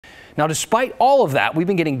Now, despite all of that, we've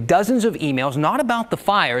been getting dozens of emails, not about the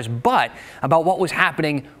fires, but about what was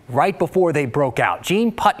happening right before they broke out.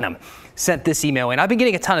 Gene Putnam sent this email in. I've been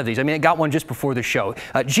getting a ton of these. I got one just before the show.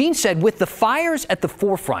 Gene said, with the fires at the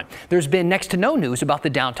forefront, there's been next to no news about the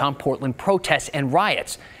downtown Portland protests and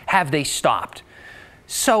riots. Have they stopped?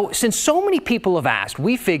 So since so many people have asked,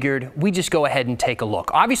 we figured we'd just go ahead and take a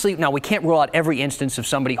look. Obviously, now we can't rule out every instance of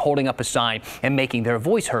somebody holding up a sign and making their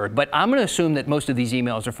voice heard, but I'm going to assume that most of these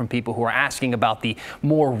emails are from people who are asking about the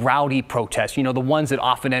more rowdy protests, the ones that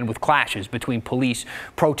often end with clashes between police,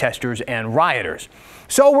 protesters, and rioters.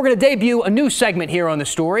 So we're going to debut a new segment here on The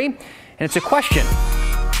Story, and it's a question.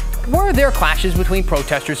 Were there clashes between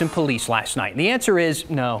protesters and police last night? And the answer is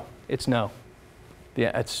no. It's no.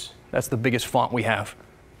 Yeah, that's the biggest font we have.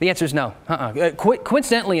 The answer is no.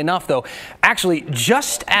 Coincidentally enough, though, actually,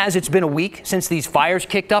 just as it's been a week since these fires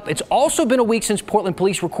kicked up, it's also been a week since Portland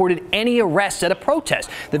police recorded any arrests at a protest.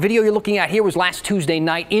 The video you're looking at here was last Tuesday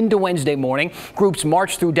night into Wednesday morning. Groups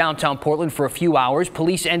marched through downtown Portland for a few hours.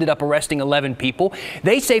 Police ended up arresting 11 people.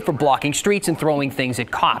 They say for blocking streets and throwing things at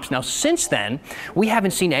cops. Now, since then, we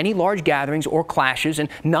haven't seen any large gatherings or clashes, and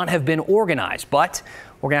none have been organized. But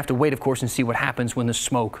we're going to have to wait, of course, and see what happens when the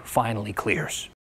smoke finally clears.